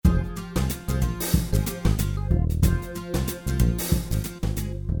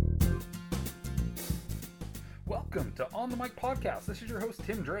to On the Mic Podcast. This is your host,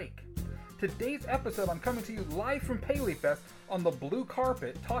 Tim Drake. Today's episode, I'm coming to you live from Paley Fest on the Blue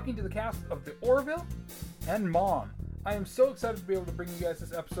Carpet, talking to the cast of the Orville and Mom. I am so excited to be able to bring you guys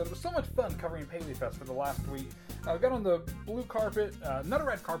this episode. It was so much fun covering Paley Fest for the last week. I got on the blue carpet, not a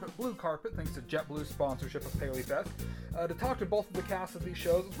red carpet, blue carpet, thanks to JetBlue's sponsorship of Paley Fest, to talk to both of the cast of these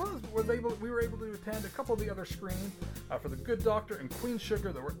shows, as well as we were able to attend a couple of the other screenings for The Good Doctor and Queen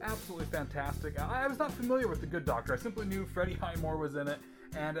Sugar that were absolutely fantastic. I was not familiar with The Good Doctor. I simply knew Freddie Highmore was in it,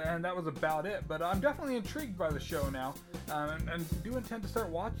 and that was about it. But I'm definitely intrigued by the show now, and do intend to start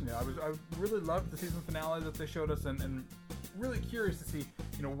watching it. I really loved the season finale that they showed us, and really curious to see,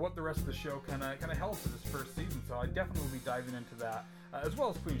 what the rest of the show kind of held for this first season. So I definitely will be diving into that, as well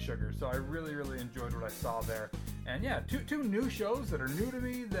as Queen Sugar. So I really, really enjoyed what I saw there. And yeah, two new shows that are new to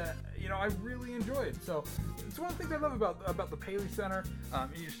me that, I really enjoyed. So it's one of the things I love about the Paley Center.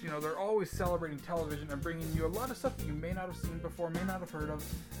 They're always celebrating television and bringing you a lot of stuff that you may not have seen before, may not have heard of.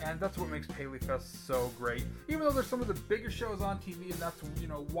 And that's what makes Paley Fest so great. Even though there's some of the bigger shows on TV, and that's,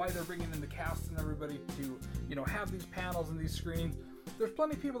 why they're bringing in the cast and everybody to, have these panels and these screenings. There's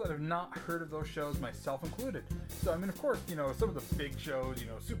plenty of people that have not heard of those shows, myself included. So, of course, some of the big shows,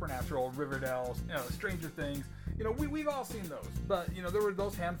 Supernatural, Riverdale, Stranger Things, we've all seen those. But, there were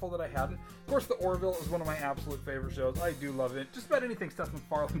those handful that I hadn't. Of course, the Orville is one of my absolute favorite shows. I do love it. Just about anything Seth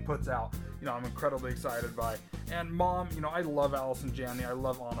MacFarlane puts out, I'm incredibly excited by. And Mom, I love Allison Janney. I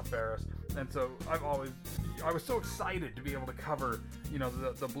love Anna Faris. And so I was so excited to be able to cover,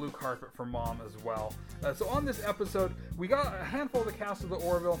 the blue carpet for Mom as well. So on this episode, we got a handful of the cast of the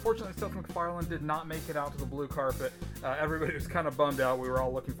Orville. Unfortunately, Seth MacFarlane did not make it out to the blue carpet. Everybody was kind of bummed out. We were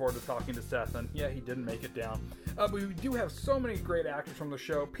all looking forward to talking to Seth, and yeah, he didn't make it down. But we do have so many great actors from the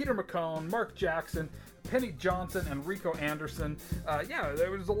show. Peter McCone, Mark Jackson, Penny Johnson, and Rico Anderson.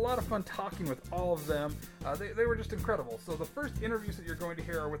 There was a lot of fun talking with all of them. They were just incredible. So the first interviews that you're going to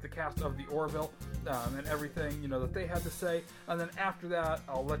hear are with the cast of the Orville and everything, that they had to say. And then after that,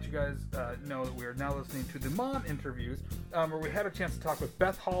 I'll let you guys know that we are now listening to the Mom interviews, where we had a chance to talk with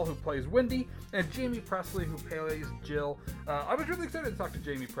Beth Hall, who plays Wendy, and Jamie Presley, who plays Jill. I was really excited to talk to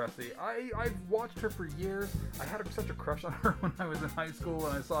Jamie Presley. I've watched her for years. I had such a crush on her when I was in high school,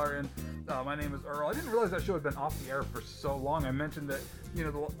 and I saw her in My Name is Earl. I didn't realize that show had been off the air for so long. I mentioned that,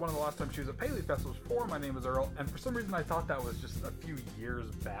 one of the last times she was at Paley Fest was for My Name is Earl, and for some reason I thought that was just a few years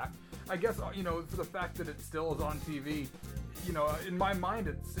back. I guess, for the fact that it still is on TV, in my mind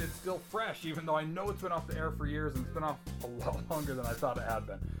it's still fresh, even though I know it's been off the air for years, and it's been off a lot longer than I thought it had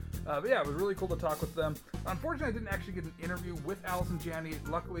been. But yeah, it was really cool to talk with them. Unfortunately, I didn't actually get an interview with Allison Janney.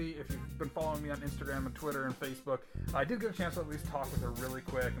 Luckily, if you've been following me on Instagram and Twitter and Facebook, I did get a chance to at least talk with her really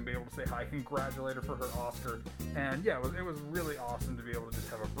quick and be able to say hi, congratulate her for her Oscar. And yeah, it was really awesome to be able to just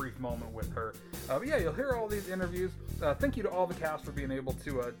have a brief moment with her. But yeah, you'll hear all these interviews. Thank you to all the cast for being able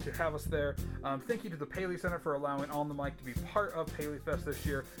to have us there. Thank you to the Paley Center for allowing On the Mic to be part of Paley Fest this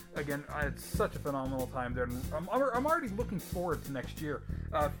year. Again, I had such a phenomenal time there, and I'm already looking forward to next year.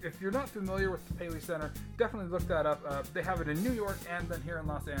 If you're not familiar with the Paley Center, definitely look that up. They have it in New York and then here in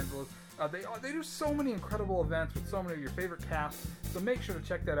Los Angeles. They do so many incredible events with so many of your favorite casts, so make sure to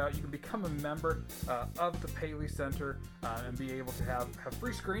check that out. You can become a member of the Paley Center and be able to have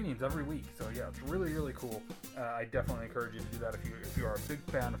free screenings every week. So yeah, it's really, really cool. I definitely encourage you to do that if you are a big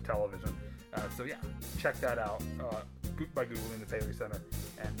fan of television. So yeah, check that out by Googling the Paley Center,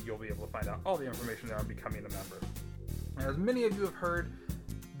 and you'll be able to find out all the information there on becoming a member. As many of you have heard,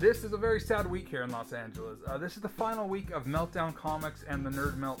 this is a very sad week here in Los Angeles. This is the final week of Meltdown Comics and the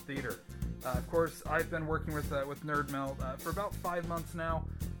Nerd Melt Theater. Of course, I've been working with Nerd Melt for about 5 months now,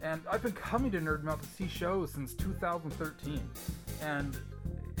 and I've been coming to Nerd Melt to see shows since 2013. And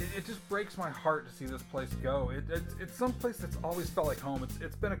it just breaks my heart to see this place go. It's some place that's always felt like home.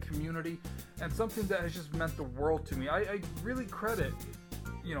 It's been a community and something that has just meant the world to me. I really credit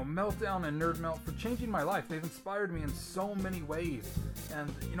Meltdown and Nerd Melt for changing my life. They've inspired me in so many ways.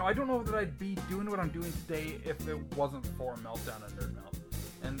 And, I don't know that I'd be doing what I'm doing today if it wasn't for Meltdown and Nerd Melt.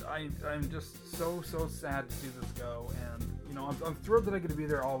 And I'm just so sad to see this go. And, I'm thrilled that I get to be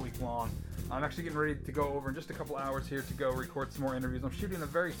there all week long. I'm actually getting ready to go over in just a couple hours here to go record some more interviews. I'm shooting a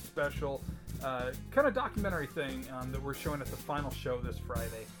very special kind of documentary thing that we're showing at the final show this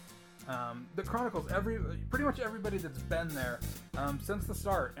Friday. That chronicles pretty much everybody that's been there since the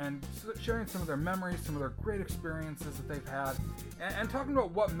start, and sharing some of their memories, some of their great experiences that they've had, and talking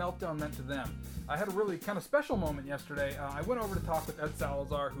about what Meltdown meant to them. I had a really kind of special moment yesterday. I went over to talk with Ed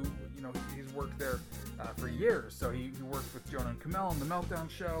Salazar, who he's worked there for years. So he worked with Jonah and Kamel on the Meltdown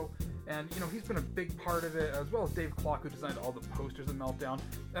show, and he's been a big part of it, as well as Dave Clark, who designed all the posters of Meltdown.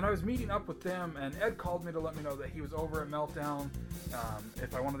 And I was meeting up with them, and Ed called me to let me know that he was over at Meltdown,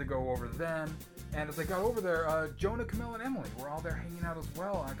 if I wanted to go over then. And as I got over there, Jonah, Kamel, and Emily were all there hanging out as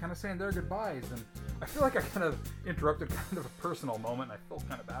well, kind of saying their goodbyes. And I feel like I kind of interrupted kind of a personal moment, and I felt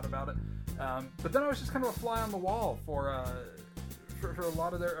kind of bad about it. But then I was just kind of a fly on the wall for a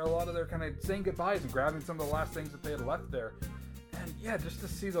lot of their kind of saying goodbyes and grabbing some of the last things that they had left there. And yeah, just to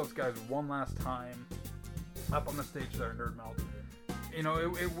see those guys one last time up on the stage there at Nerd Melt,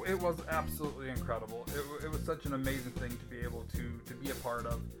 it was absolutely incredible. It was such an amazing thing to be able to be a part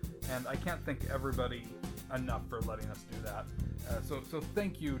of, and I can't thank everybody enough for letting us do that. So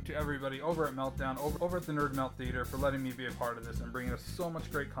thank you to everybody over at Meltdown, over at the Nerd Melt Theater, for letting me be a part of this and bringing us so much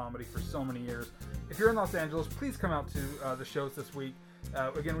great comedy for so many years. If you're in Los Angeles, please come out to the shows this week.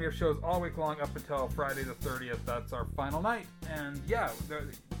 Again, we have shows all week long up until Friday the 30th. That's our final night. And yeah,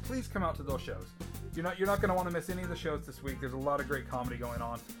 please come out to those shows. You're not going to want to miss any of the shows this week. There's a lot of great comedy going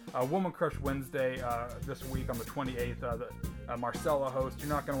on. Woman Crush Wednesday this week on the 28th, Marcella host. You're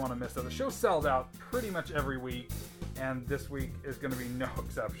not going to want to miss that. The show sells out pretty much every week, and this week is going to be no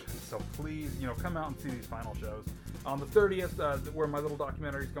exception. So please, come out and see these final shows. On the 30th, where my little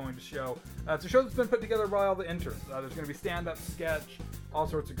documentary is going to show, it's a show that's been put together by all the interns. There's going to be stand-up, sketch, all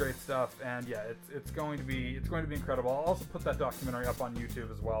sorts of great stuff, and yeah, it's going to be incredible. I'll also put that documentary up on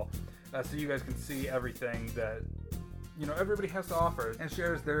YouTube as well, so you guys can see everything that everybody has to offer and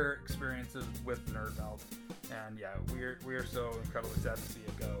shares their experiences with Nerd Melt. And yeah, we are so incredibly sad to see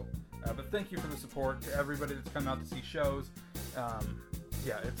it go. But thank you for the support to everybody that's come out to see shows.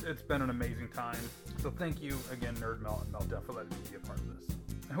 Yeah, it's been an amazing time. So thank you again, Nerd Melt and Meltdown, for letting me be a part of this.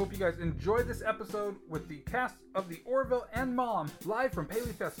 I hope you guys enjoyed this episode with the cast of the Orville and Mom live from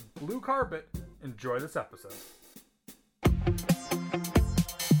Paley Fest Blue Carpet. Enjoy this episode.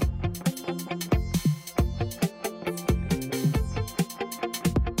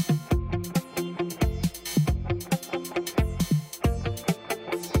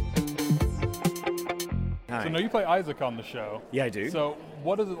 So now you play Isaac on the show. Yeah, I do. So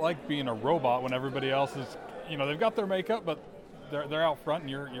what is it like being a robot when everybody else is, they've got their makeup, but they're out front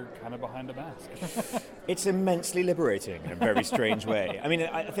and you're kind of behind a mask? It's immensely liberating in a very strange way. I mean,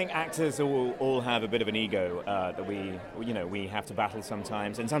 I think actors all have a bit of an ego that we have to battle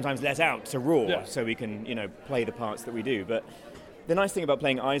sometimes, and sometimes let out to roar so we can play the parts that we do. But the nice thing about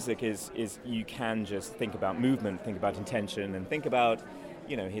playing Isaac is you can just think about movement, think about intention, and think about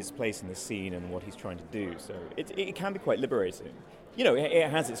his place in the scene and what he's trying to do. So it can be quite liberating. It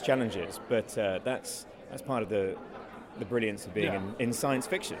has its challenges, but that's part of the brilliance of being in science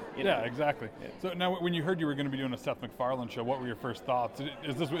fiction. Yeah, exactly. Yeah. So now, when you heard you were going to be doing a Seth MacFarlane show, what were your first thoughts?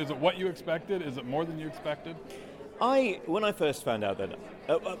 Is it what you expected? Is it more than you expected? When I first found out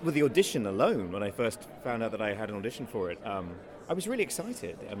that, with the audition alone, when I first found out that I had an audition for it, I was really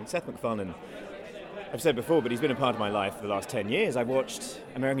excited. I mean, Seth MacFarlane, I've said before, but he's been a part of my life for the last 10 years. I've watched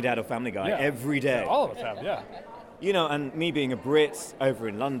American Dad or Family Guy every day. Yeah, all of us have, yeah. And me being a Brit over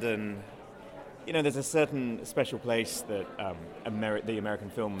in London, there's a certain special place that the American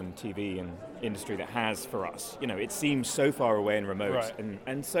film and TV and industry that has for us. It seems so far away and remote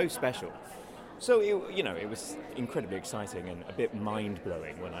and so special. So, it was incredibly exciting and a bit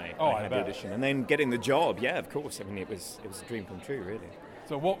mind-blowing when I had the audition. And then getting the job, yeah, of course. I mean, it was a dream come true, really.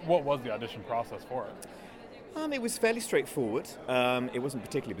 So what was the audition process for it? It was fairly straightforward. It wasn't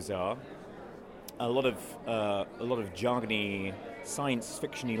particularly bizarre. A lot of jargony, science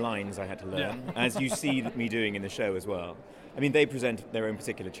fiction-y lines I had to learn, as you see me doing in the show as well. I mean, they present their own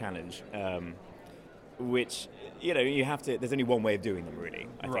particular challenge, which you have to. There's only one way of doing them, really.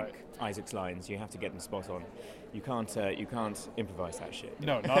 I think Isaac's lines, you have to get them spot on. You can't improvise that shit.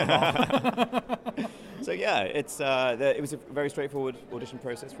 No, not at all. So yeah, it was a very straightforward audition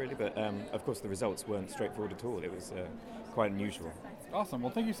process, really. But of course, the results weren't straightforward at all. It was quite unusual. Awesome.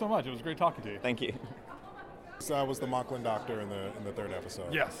 Well, thank you so much. It was great talking to you. Thank you. So I was the Mocklin doctor in the third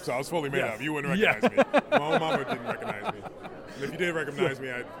episod. Yes. So I was fully made up. You wouldn't recognize me. My own mama didn't recognize me. And if you did recognize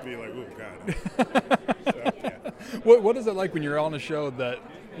me, I'd be like, "Ooh, God." So, yeah. What is it like when you're on a show that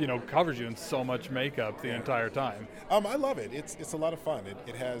covers you in so much makeup the entire time? I love it. It's a lot of fun.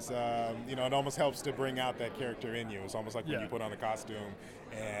 It has it almost helps to bring out that character in you. It's almost like when you put on a costume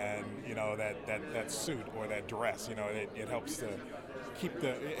and that suit or that dress. It helps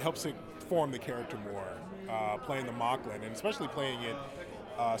to form the character more. Playing the Mocklin, and especially playing it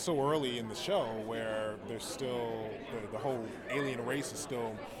so early in the show, where there's still the whole alien race is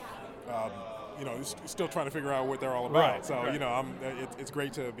still. Still trying to figure out what they're all about. It's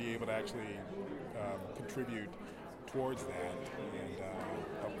great to be able to actually contribute towards that and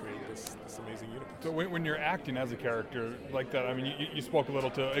help create this amazing universe. So when you're acting as a character like that, I mean, you spoke a little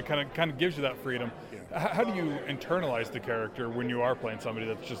to it. Kind of gives you that freedom. Yeah. How do you internalize the character when you are playing somebody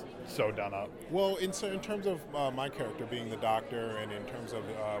that's just so done up? Well, in terms of my character being the doctor, and in terms of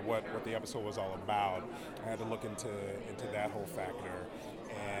what the episode was all about, I had to look into that whole factor,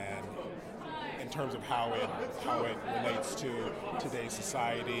 and in terms of how it relates to today's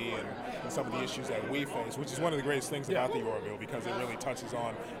society and some of the issues that we face, which is one of the greatest things about the Orville, because it really touches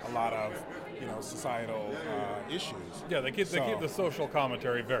on a lot of societal issues. Yeah, they keep the social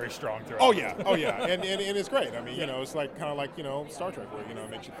commentary very strong throughout. Oh yeah, and it's great. I mean, it's like kind of like Star Trek, where it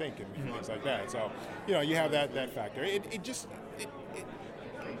makes you think and things like that. So you have that factor. It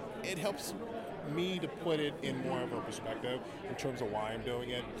helps me to put it in more of a perspective in terms of why I'm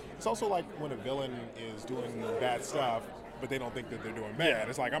doing it. It's also like when a villain is doing bad stuff, but they don't think that they're doing bad. Yeah.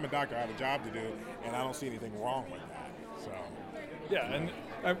 It's like, I'm a doctor, I have a job to do, and I don't see anything wrong with that. So. Yeah, and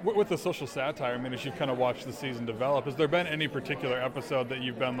with the social satire, I mean, as you've kind of watched the season develop, has there been any particular episode that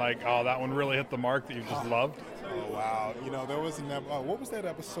you've been like, oh, that one really hit the mark, that you've just loved? Oh, wow. There was what was that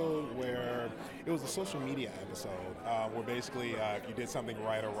episode where it was a social media episode where basically if you did something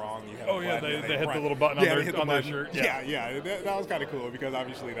right or wrong, you had a button. They hit the little button on their shirt. Yeah. That was kind of cool, because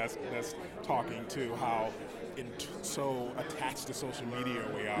obviously that's talking to how so attached to social media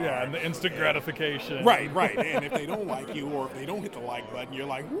we are. Yeah, and the instant gratification. Right. And if they don't like you, or if they don't hit the like button, you're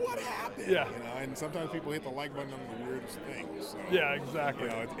like, what happened? Yeah. And sometimes people hit the like button on the weirdest things. So, yeah, exactly.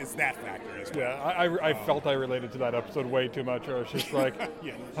 It's that factor as well. Yeah, I felt I related to that episode way too much. I was just like,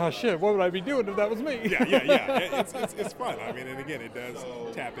 oh shit, what would I be doing if that was me? Yeah. It's fun. I mean, and again, it does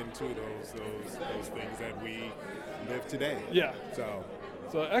tap into those things that we live today. Yeah. So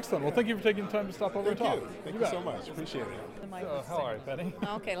excellent. Well, thank you for taking the time to stop over and talk. Thank you so much. Appreciate it. So, how are you, Penny?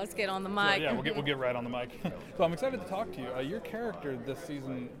 Okay, let's get on the mic. So, yeah, we'll get right on the mic. So I'm excited to talk to you. Your character this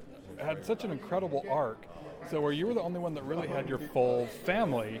season had such an incredible arc. So where you were the only one that really had your full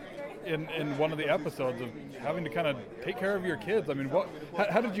family in one of the episodes of having to kind of take care of your kids. I mean,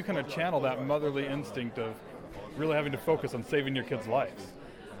 how did you kind of channel that motherly instinct of really having to focus on saving your kids' lives?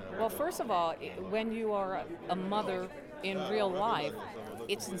 Well, first of all, when you are a mother in real life,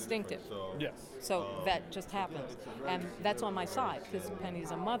 it's instinctive. Yes. So that just happens. And that's on my side, because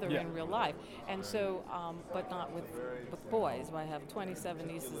Penny's a mother in real life. And so, but not with boys. I have 27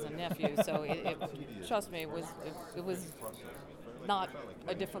 nieces and nephews, so trust me, it was not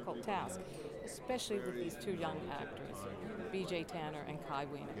a difficult task, especially with these two young actors, B.J. Tanner and Kai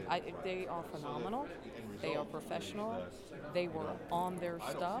Wiener. They are phenomenal. They are professional. They were on their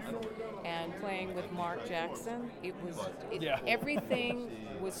stuff, and playing with Mark Jackson, everything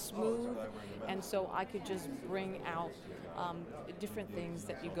was smooth, and so I could just bring out different things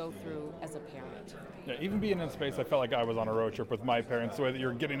that you go through as a parent. Yeah, even being in space, I felt like I was on a road trip with my parents, the way that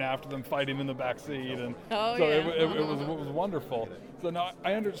you're getting after them, fighting in the back seat, and it was wonderful. So now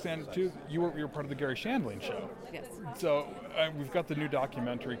I understand too, you were part of the Gary Shandling show. Yes. So we've got the new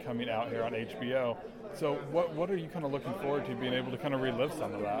documentary coming out here on HBO. So what are you kind of looking forward to, being able to kind of relive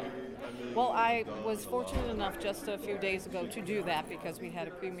some of that? Well, I was fortunate enough just a few days ago to do that, because we had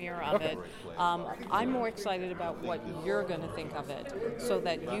a premiere of it. I'm more excited about what you're going to think of it, so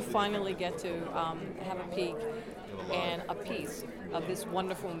that you finally get to have a peek and a piece of this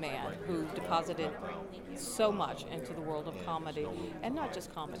wonderful man who deposited so much into the world of comedy, and not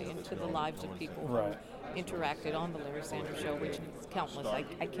just comedy, into the lives of people who interacted on the Larry Sanders Show, which is countless. I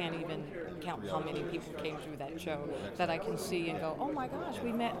can't even count how many people came through that show that I can see and go, oh my gosh,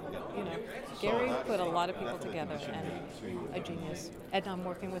 we met. Gary put a lot of people together, and a genius. And I'm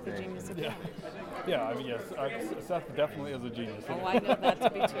working with a genius again. Yeah, I mean, yes, Seth definitely is a genius. Oh, I know that to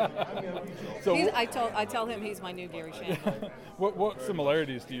be true. So I tell him he's my new Gary Shandling. What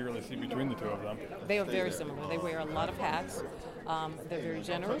similarities do you really see between the two of them? They are very similar. They wear a lot of hats. They're very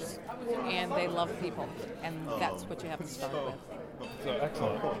generous, and they love people, and that's what you have to start with. So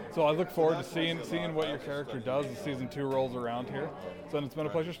excellent. So I look forward to seeing what your character does as season 2 rolls around here. So it's been a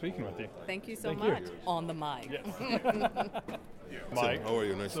pleasure speaking with you. Thank you so much. On the mic. Yes. Mike, how are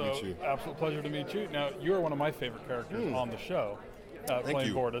you? Nice to meet you. Absolute pleasure to meet you. Now, you are one of my favorite characters on the show,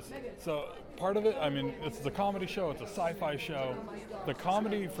 playing Bortus. So part of it, I mean, it's a comedy show, it's a sci-fi show. The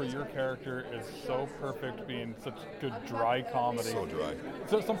comedy for your character is so perfect, being such good dry comedy. So dry.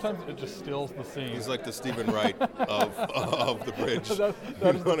 So sometimes it just stills the scene. He's like the Stephen Wright of the bridge. that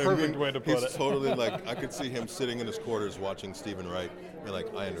is the perfect way to put it. He's totally like, I could see him sitting in his quarters watching Stephen Wright. You're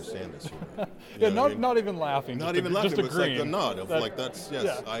like, I understand this. Not even laughing. Not even laughing, but it's like a nod of that, like, that's,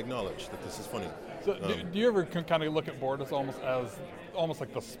 I acknowledge that this is funny. So do you ever kind of look at Bortus almost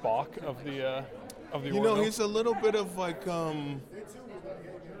like the Spock of the of the You Orville? know, he's a little bit of like,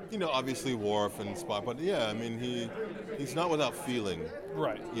 you know, obviously Worf and Spock, but yeah, I mean, he's not without feeling.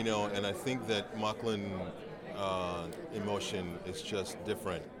 Right. You know, and I think that Moclan emotion is just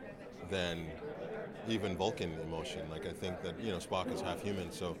different than even Vulcan emotion. Like, I think that, you know, Spock is half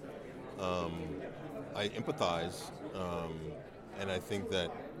human, so I empathize, and I think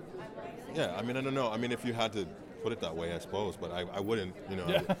that, yeah, I mean, I don't know. I mean, if you had to put it that way, I suppose, but I wouldn't, you know.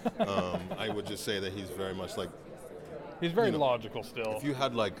 Yeah. I would just say that he's very much like... He's very logical still. If you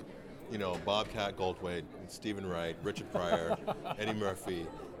had, like, you know, Bobcat Goldthwait, Stephen Wright, Richard Pryor, Eddie Murphy,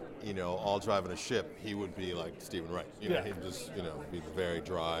 you know, all driving a ship, he would be like Stephen Wright. You know, he'd just, you know, be the very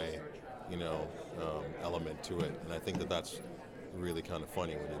dry, you know, element to it. And I think that that's really kind of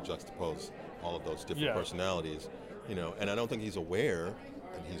funny when you juxtapose all of those different personalities, you know. And I don't think he's aware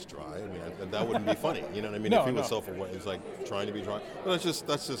that he's dry. I mean, that wouldn't be funny. You know what I mean? If he was self-aware, he's like trying to be dry. But that's just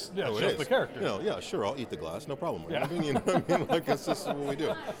how it is. The character. You know, yeah, sure, I'll eat the glass, no problem. Yeah. You know what I mean? Like, it's just what we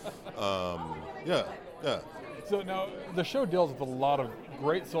do. Yeah. So now the show deals with a lot of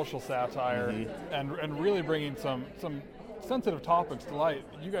great social satire and really bringing some sensitive topics to light.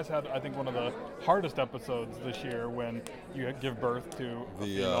 You guys had, I think, one of the hardest episodes this year when you give birth to a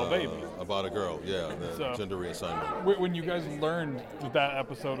female baby. About a girl, the gender reassignment. When you guys learned that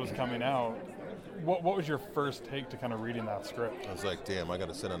episode was coming out, what was your first take to kind of reading that script? I was like, damn, I got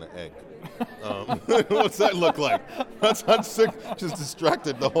to sit on an egg. What's that look like? I'm sick, just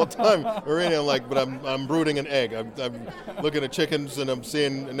distracted the whole time. Already, I'm like, but I'm brooding an egg. I'm looking at chickens and I'm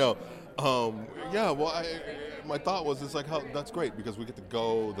seeing, my thought was, it's like, that's great because we get to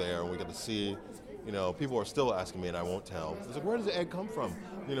go there and we get to see, you know, people are still asking me and I won't tell. It's like, where does the egg come from?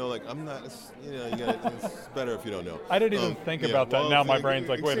 You know, like, I'm not, you know, it's better if you don't know. I didn't even think about that. Now my brain's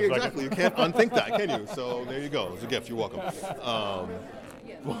like, wait a second. Exactly, you can't unthink that, can you? So there you go. It's a gift. You're welcome.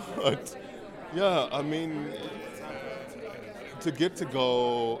 But, yeah, I mean, to get to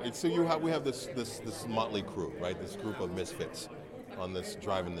go, so we have this motley crew, right? This group of misfits on this,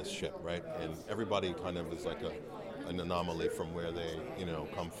 driving this ship, right? And everybody kind of is like an anomaly from where they, you know,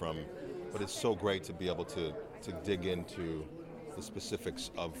 come from. But it's so great to be able to dig into the specifics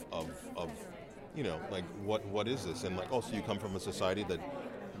of you know, like, what is this? And like, oh, so you come from a society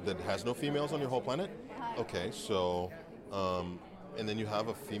that has no females on your whole planet? Okay, so, and then you have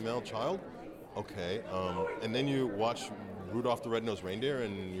a female child? Okay, and then you watch Rudolph the Red-Nosed Reindeer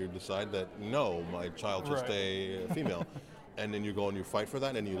and you decide that, no, my child should stay female. And then you go and you fight for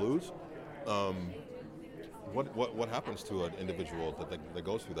that and you lose. What happens to an individual that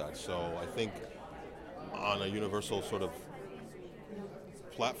goes through that? So I think on a universal sort of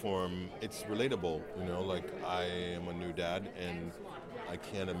platform, it's relatable. You know, like, I am a new dad and I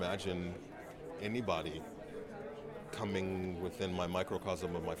can't imagine anybody coming within my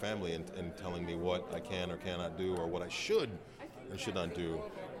microcosm of my family and telling me what I can or cannot do or what I should and should not do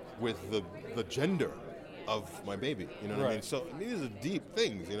with the gender of my baby. You know what I mean? So these are deep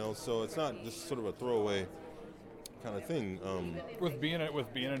things, you know, so it's not just sort of a throwaway kind of thing. With being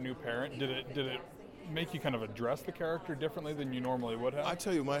a new parent, did it make you kind of address the character differently than you normally would have? I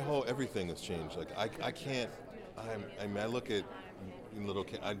tell you, my whole everything has changed. Like, I can't. I look at little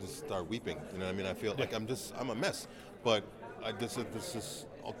kids, I just start weeping. You know what I mean? I feel like I'm a mess. But this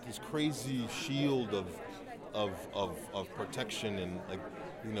crazy shield of protection and, like,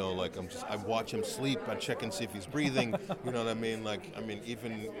 you know, like, I watch him sleep, I check and see if he's breathing, you know what I mean? Like, I mean,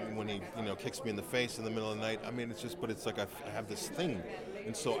 even when he, you know, kicks me in the face in the middle of the night, I mean, it's like I have this thing.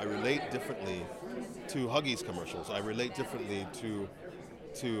 And so I relate differently to Huggies commercials. I relate differently to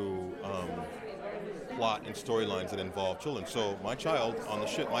plot and storylines that involve children. So my child is on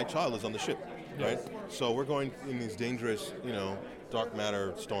the ship, right? So we're going in these dangerous, you know, dark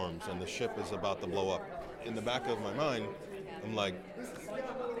matter storms, and the ship is about to blow up. In the back of my mind, I'm like,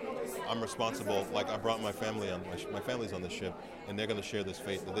 I'm responsible. Like, I brought my family on. My family's on the ship, and they're going to share this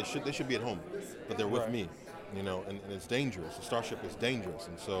fate. They should be at home, but they're with me, you know. And it's dangerous. The starship is dangerous,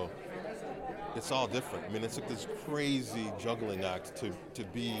 and so it's all different. I mean, it's like this crazy juggling act to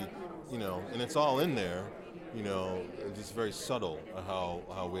be, you know, and it's all in there, you know. It's just very subtle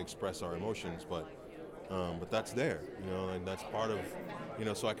how we express our emotions, but that's there, you know, and that's part of, you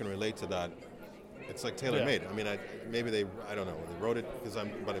know. So I can relate to that. It's like tailor-made. I mean, I don't know. They wrote it because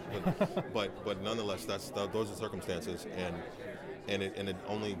but nonetheless, those are circumstances, and it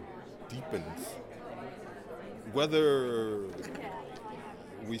only deepens. Whether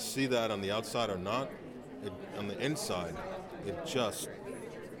we see that on the outside or not, on the inside, it just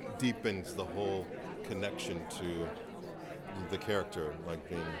deepens the whole connection to the character, like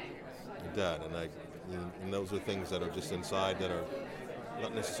being a dad, and those are things that are just inside that are.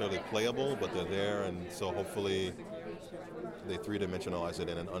 not necessarily playable, but they're there, and so hopefully they three-dimensionalize it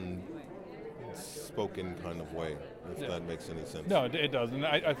in an unspoken kind of way, if that makes any sense. No, it does, and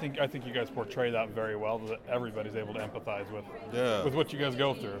I think you guys portray that very well, that everybody's able to empathize with what you guys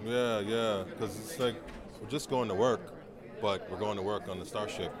go through. Yeah, because it's like we're just going to work, but we're going to work on the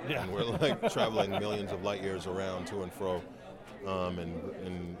Starship, and we're like traveling millions of light years around to and fro,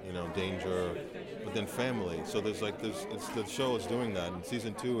 and you know, danger, but then family. So the show is doing that, and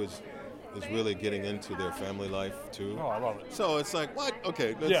season 2 is really getting into their family life too. Oh, I love it. So it's like, what?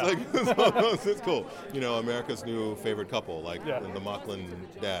 Okay, it's cool. You know, America's new favorite couple, like the Mocklin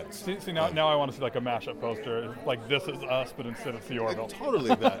dads. See now I want to see like a mashup poster, like This Is Us, but instead it's the Orville.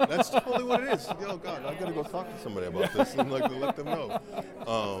 Totally that. That's totally what it is. Oh God, I gotta go talk to somebody about this and like let them know.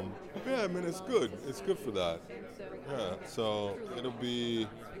 Yeah, I mean it's good. It's good for that. Yeah. So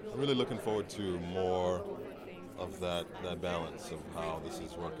I'm really looking forward to more of that balance of how this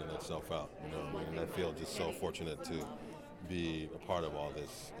is working itself out, you know. And I feel just so fortunate to be a part of all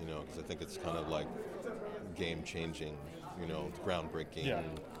this, you know, because I think it's kind of like game-changing, you know, groundbreaking. Yeah.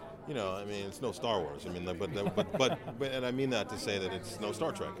 You know, I mean, it's no Star Wars. I mean, but and I mean that to say that it's no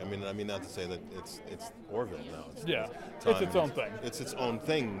Star Trek. I mean that to say that it's Orville now. It's its own thing. It's its own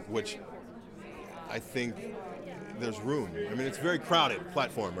thing, which I think there's room. I mean, it's a very crowded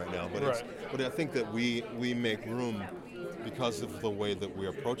platform right now, but but I think that we make room because of the way that we're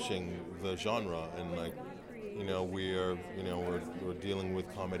approaching the genre, and like, you know, we're dealing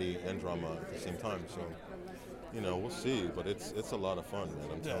with comedy and drama at the same time. So, you know, we'll see, but it's a lot of fun, man.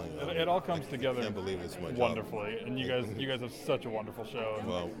 I'm telling you. It all comes together. I can't believe it's my job. Wonderfully, and you guys have such a wonderful show. And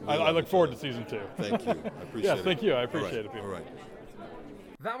well, I look forward to season 2. Thank you. I appreciate it. Yeah, thank you. I appreciate it. All right.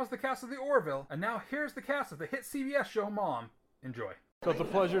 That was the cast of The Orville, and now here's the cast of the hit CBS show Mom. Enjoy. So it's a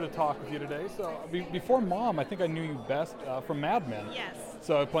pleasure to talk with you today. So before Mom, I think I knew you best from Mad Men. Yes.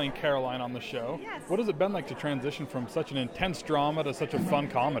 So playing Caroline on the show. Yes. What has it been like to transition from such an intense drama to such a fun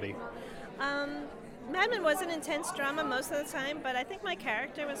comedy? Mad Men was an intense drama most of the time, but I think my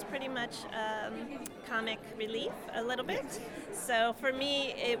character was pretty much comic relief a little bit. So for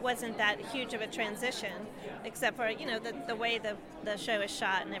me, it wasn't that huge of a transition, except for, you know, the way the show is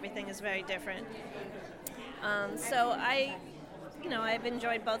shot and everything is very different. So I've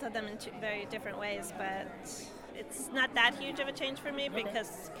enjoyed both of them in two very different ways, but it's not that huge of a change for me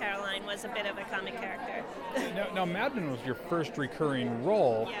because Caroline was a bit of a comic character. Now Mad Men was your first recurring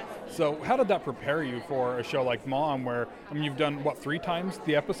role. Yes. So how did that prepare you for a show like Mom, where, I mean, you've done, 3 times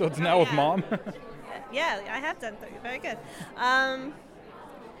the episodes now with Mom? Yeah, I have done 3. Very good.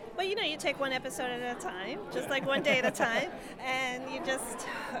 Well, you know, you take one episode at a time, just like one day at a time, and you just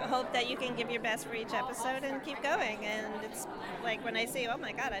hope that you can give your best for each episode and keep going. And it's like when I see, oh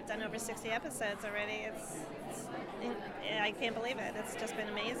my God, I've done over 60 episodes already, I can't believe it. It's just been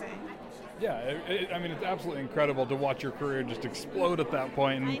amazing. Yeah, it's absolutely incredible to watch your career just explode at that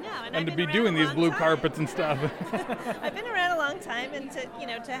point, I know, and to be doing these blue carpets and stuff. I've been around a long time, and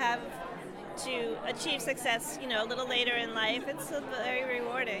to achieve success, you know, a little later in life, it's very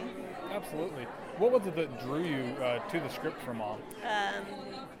rewarding. Absolutely. What was it that drew you to the script for Mom?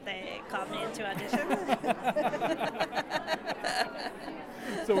 They called me into audition.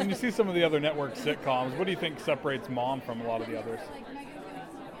 So when you see some of the other network sitcoms, what do you think separates Mom from a lot of the others?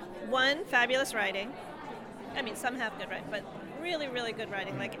 1, fabulous writing. I mean, some have good writing, but really, really good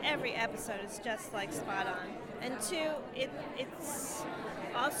writing. Like every episode is just like spot on. And 2, it's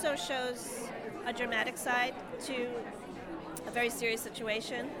also shows a dramatic side to a very serious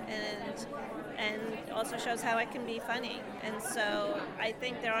situation, and also shows how it can be funny. And so I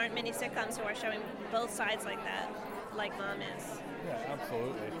think there aren't many sitcoms who are showing both sides like that, like Mom is. Yeah,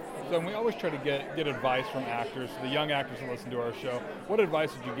 absolutely. So we always try to get advice from actors, the young actors who listen to our show. What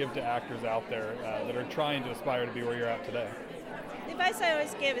advice would you give to actors out there that are trying to aspire to be where you're at today? The advice I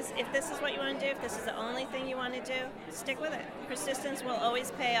always give is, if this is what you want to do, if this is the only thing you want to do, stick with it. Persistence will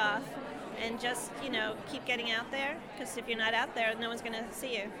always pay off, and just, you know, keep getting out there, because if you're not out there, no one's going to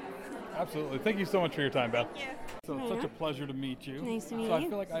see you. Absolutely. Thank you so much for your time, Beth. Yeah. So it's such a pleasure to meet you. Nice to meet you. you. I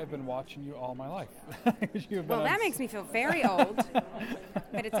feel like I've been watching you all my life. Well, that makes me feel very old,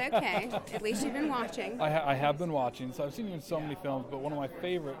 but it's okay. At least you've been watching. I have been watching. So I've seen you in so many films, but one of my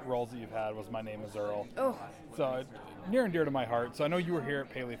favorite roles that you've had was My Name is Earl. Oh. So near and dear to my heart. So I know you were here at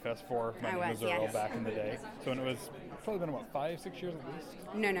Paley Fest for My Name is Earl back in the day. So it was probably been, 5-6 years at least?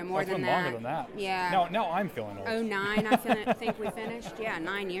 No, more than that. Longer than that. Yeah. Now I'm feeling old. 2009, I think we finished. Yeah,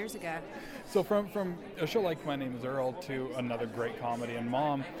 9 years ago. So from a show like My Name is Earl to another great comedy and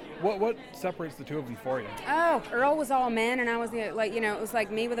Mom, what separates the two of them for you? Oh, Earl was all men, and I was it was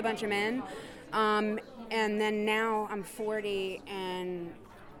like me with a bunch of men. And then now I'm 40 and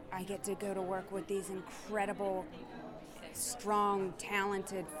I get to go to work with these incredible, strong,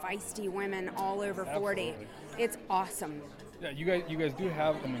 talented, feisty women all over 40. Absolutely. It's awesome. Yeah, you guys do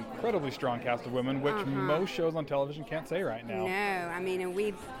have an incredibly strong cast of women, which most shows on television can't say right now. No, I mean, and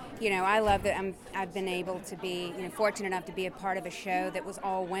we've, I love that I've been able to be, fortunate enough to be a part of a show that was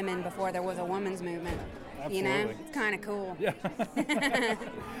all women before there was a women's movement. Absolutely. It's kind of cool. Yeah.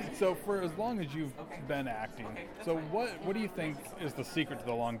 So for as long as you've been acting, so what do you think is the secret to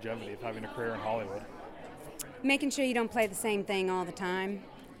the longevity of having a career in Hollywood? Making sure you don't play the same thing all the time,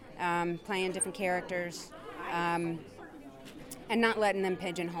 playing different characters, and not letting them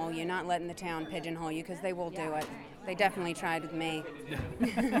pigeonhole you, not letting the town pigeonhole you, because they will do it. They definitely tried with me.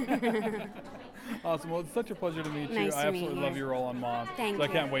 Awesome. Well, it's such a pleasure to meet you. Nice I to meet absolutely you. love your role on Mom. Thank so you.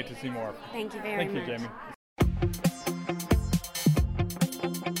 I can't wait to see more. Thank you very much. Thank you, Jamie.